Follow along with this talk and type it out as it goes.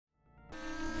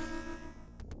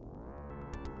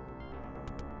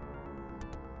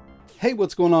Hey,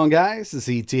 what's going on, guys? It's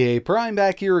ETAPRIME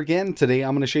back here again. Today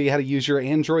I'm going to show you how to use your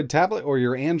Android tablet or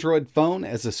your Android phone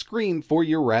as a screen for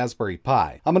your Raspberry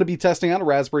Pi. I'm going to be testing out a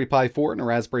Raspberry Pi 4 and a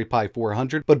Raspberry Pi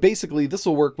 400, but basically this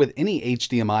will work with any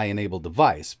HDMI enabled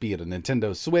device, be it a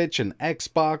Nintendo Switch, an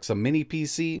Xbox, a mini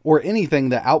PC, or anything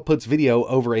that outputs video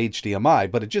over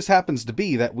HDMI, but it just happens to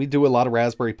be that we do a lot of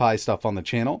Raspberry Pi stuff on the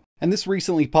channel, and this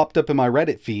recently popped up in my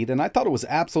Reddit feed, and I thought it was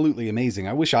absolutely amazing.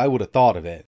 I wish I would have thought of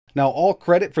it. Now, all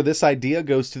credit for this idea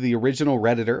goes to the original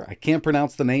Redditor. I can't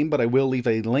pronounce the name, but I will leave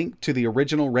a link to the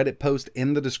original Reddit post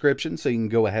in the description so you can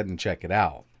go ahead and check it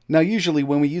out. Now, usually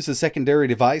when we use a secondary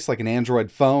device like an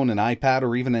Android phone, an iPad,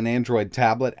 or even an Android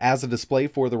tablet as a display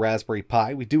for the Raspberry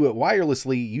Pi, we do it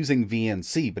wirelessly using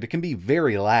VNC, but it can be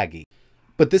very laggy.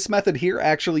 But this method here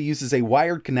actually uses a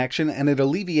wired connection and it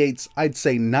alleviates, I'd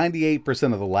say,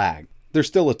 98% of the lag. There's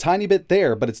still a tiny bit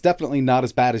there, but it's definitely not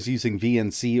as bad as using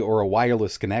VNC or a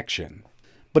wireless connection.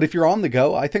 But if you're on the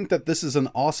go, I think that this is an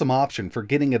awesome option for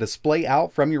getting a display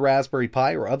out from your Raspberry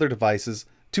Pi or other devices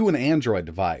to an Android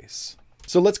device.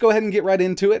 So let's go ahead and get right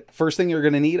into it. First thing you're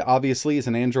going to need, obviously, is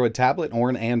an Android tablet or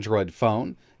an Android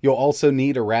phone. You'll also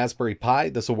need a Raspberry Pi.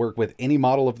 This will work with any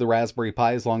model of the Raspberry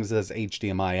Pi as long as it has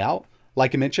HDMI out.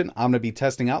 Like I mentioned, I'm going to be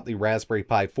testing out the Raspberry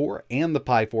Pi 4 and the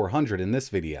Pi 400 in this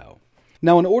video.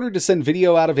 Now, in order to send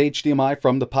video out of HDMI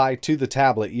from the Pi to the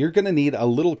tablet, you're going to need a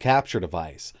little capture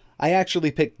device. I actually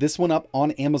picked this one up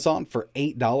on Amazon for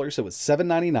 $8. It was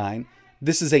 $7.99.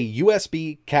 This is a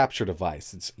USB capture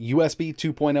device. It's USB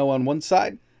 2.0 on one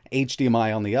side,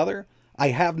 HDMI on the other. I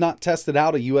have not tested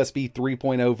out a USB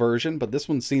 3.0 version, but this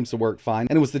one seems to work fine.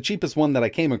 And it was the cheapest one that I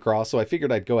came across, so I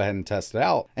figured I'd go ahead and test it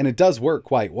out. And it does work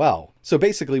quite well. So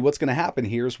basically what's going to happen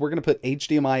here is we're going to put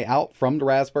HDMI out from the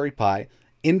Raspberry Pi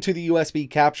into the USB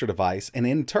capture device, and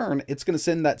in turn, it's going to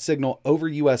send that signal over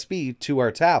USB to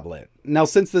our tablet. Now,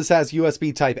 since this has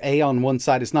USB Type A on one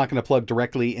side, it's not going to plug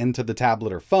directly into the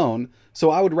tablet or phone, so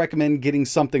I would recommend getting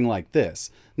something like this.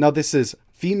 Now, this is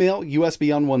female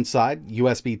USB on one side,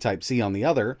 USB Type C on the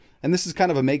other, and this is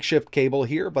kind of a makeshift cable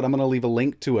here, but I'm going to leave a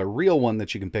link to a real one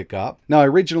that you can pick up. Now, I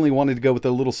originally wanted to go with a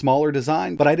little smaller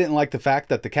design, but I didn't like the fact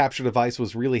that the capture device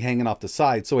was really hanging off the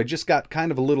side, so I just got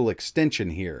kind of a little extension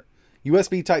here.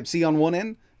 USB Type-C on one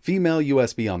end, female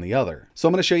USB on the other. So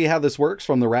I'm going to show you how this works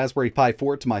from the Raspberry Pi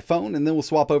 4 to my phone, and then we'll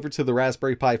swap over to the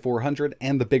Raspberry Pi 400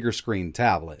 and the bigger screen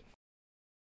tablet.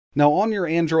 Now, on your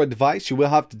Android device, you will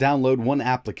have to download one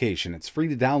application. It's free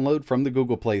to download from the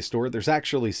Google Play Store. There's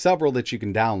actually several that you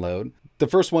can download. The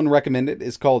first one recommended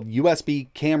is called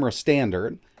USB Camera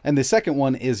Standard, and the second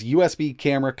one is USB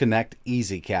Camera Connect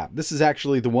EasyCap. This is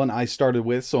actually the one I started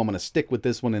with, so I'm going to stick with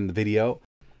this one in the video.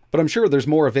 But I'm sure there's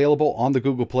more available on the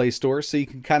Google Play Store, so you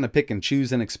can kind of pick and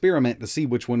choose and experiment to see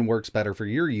which one works better for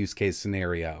your use case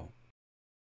scenario.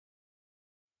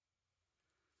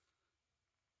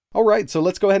 Alright, so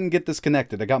let's go ahead and get this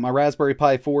connected. I got my Raspberry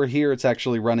Pi 4 here. It's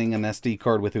actually running an SD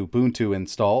card with Ubuntu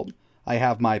installed. I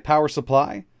have my power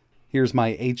supply. Here's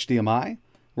my HDMI.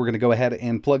 We're going to go ahead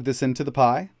and plug this into the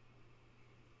Pi.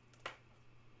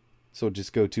 So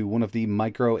just go to one of the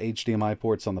micro HDMI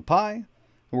ports on the Pi.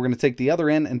 We're going to take the other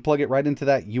end and plug it right into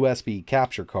that USB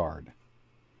capture card.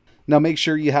 Now make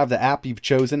sure you have the app you've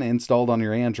chosen installed on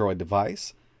your Android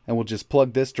device, and we'll just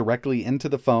plug this directly into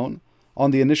the phone.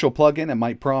 On the initial plug-in, it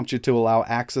might prompt you to allow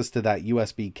access to that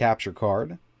USB capture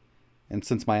card. And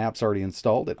since my app's already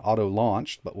installed, it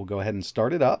auto-launched, but we'll go ahead and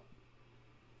start it up.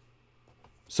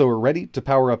 So we're ready to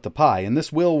power up the Pi, and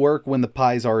this will work when the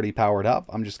Pi is already powered up.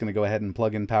 I'm just going to go ahead and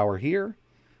plug in power here,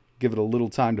 give it a little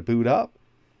time to boot up.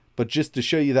 But just to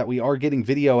show you that we are getting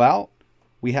video out,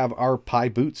 we have our Pi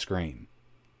boot screen.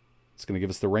 It's going to give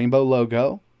us the rainbow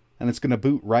logo, and it's going to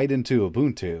boot right into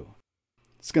Ubuntu.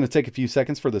 It's going to take a few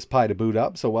seconds for this Pi to boot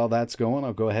up, so while that's going,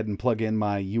 I'll go ahead and plug in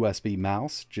my USB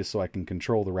mouse, just so I can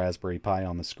control the Raspberry Pi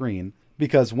on the screen.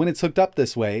 Because when it's hooked up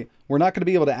this way, we're not going to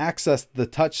be able to access the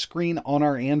touch screen on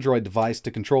our Android device to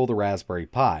control the Raspberry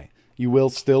Pi. You will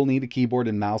still need a keyboard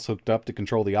and mouse hooked up to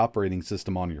control the operating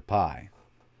system on your Pi.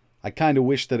 I kind of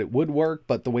wish that it would work,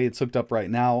 but the way it's hooked up right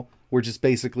now, we're just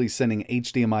basically sending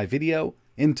HDMI video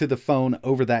into the phone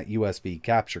over that USB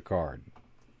capture card.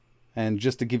 And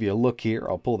just to give you a look here,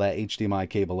 I'll pull that HDMI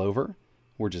cable over.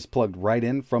 We're just plugged right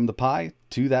in from the Pi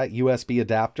to that USB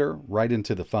adapter right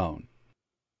into the phone.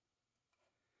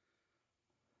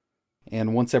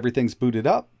 And once everything's booted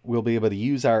up, we'll be able to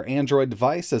use our Android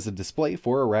device as a display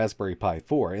for a Raspberry Pi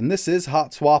 4. And this is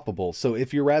hot swappable, so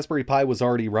if your Raspberry Pi was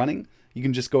already running, you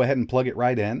can just go ahead and plug it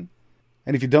right in.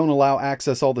 And if you don't allow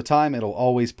access all the time, it'll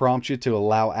always prompt you to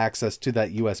allow access to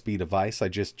that USB device. I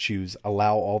just choose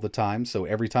allow all the time, so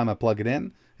every time I plug it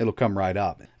in, it'll come right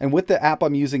up. And with the app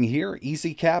I'm using here,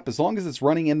 EasyCap, as long as it's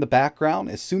running in the background,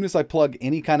 as soon as I plug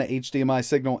any kind of HDMI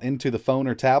signal into the phone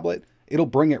or tablet, it'll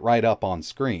bring it right up on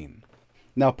screen.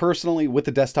 Now personally, with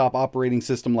the desktop operating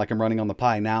system like I'm running on the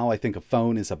Pi now, I think a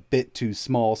phone is a bit too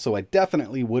small, so I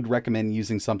definitely would recommend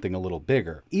using something a little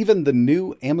bigger. Even the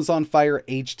new Amazon Fire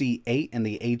HD8 and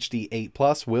the HD8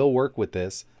 Plus will work with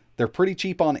this. They're pretty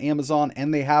cheap on Amazon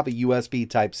and they have a USB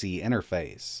Type-C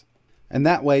interface. And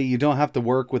that way you don't have to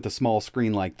work with a small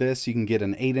screen like this. You can get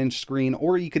an 8-inch screen,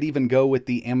 or you could even go with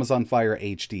the Amazon Fire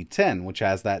HD10, which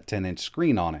has that 10-inch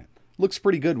screen on it. Looks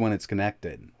pretty good when it's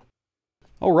connected.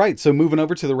 Alright, so moving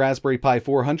over to the Raspberry Pi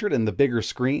 400 and the bigger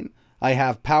screen. I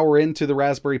have power into the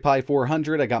Raspberry Pi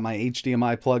 400. I got my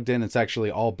HDMI plugged in. It's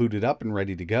actually all booted up and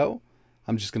ready to go.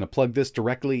 I'm just going to plug this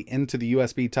directly into the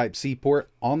USB Type-C port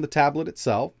on the tablet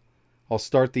itself. I'll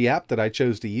start the app that I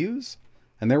chose to use,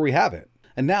 and there we have it.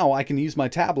 And now I can use my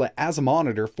tablet as a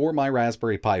monitor for my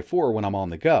Raspberry Pi 4 when I'm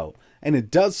on the go. And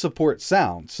it does support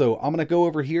sound, so I'm going to go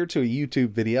over here to a YouTube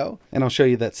video and I'll show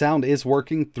you that sound is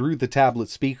working through the tablet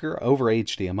speaker over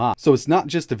HDMI. So it's not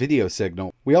just a video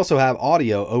signal, we also have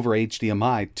audio over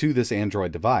HDMI to this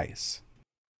Android device.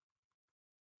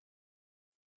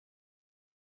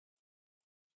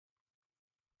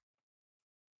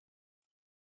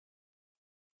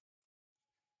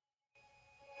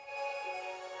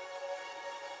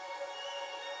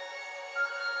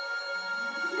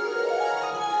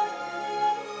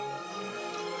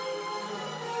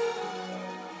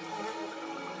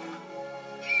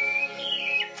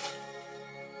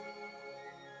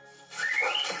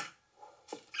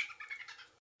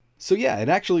 So yeah, it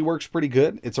actually works pretty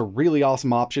good. It's a really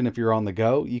awesome option if you're on the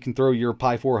go. You can throw your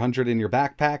Pi 400 in your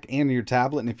backpack and your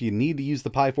tablet, and if you need to use the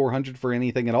Pi 400 for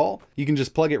anything at all, you can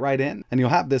just plug it right in and you'll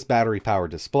have this battery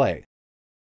powered display.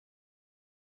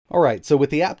 Alright, so with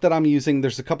the app that I'm using,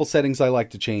 there's a couple settings I like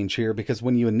to change here, because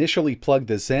when you initially plug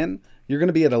this in, you're going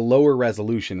to be at a lower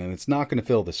resolution and it's not going to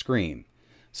fill the screen.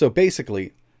 So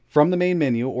basically, from the main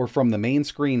menu or from the main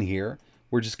screen here,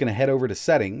 we're just going to head over to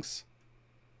Settings,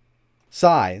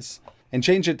 Size, and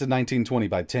change it to 1920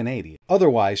 by 1080.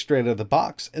 Otherwise, straight out of the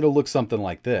box, it'll look something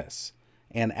like this.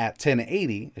 And at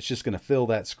 1080, it's just going to fill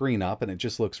that screen up and it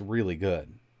just looks really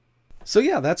good. So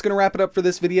yeah, that's going to wrap it up for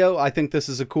this video. I think this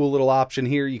is a cool little option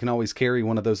here. You can always carry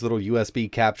one of those little USB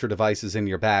capture devices in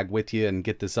your bag with you and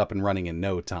get this up and running in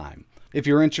no time. If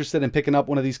you're interested in picking up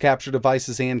one of these capture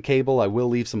devices and cable, I will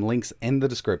leave some links in the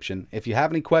description. If you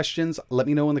have any questions, let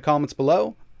me know in the comments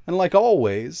below. And like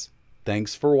always,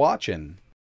 thanks for watching.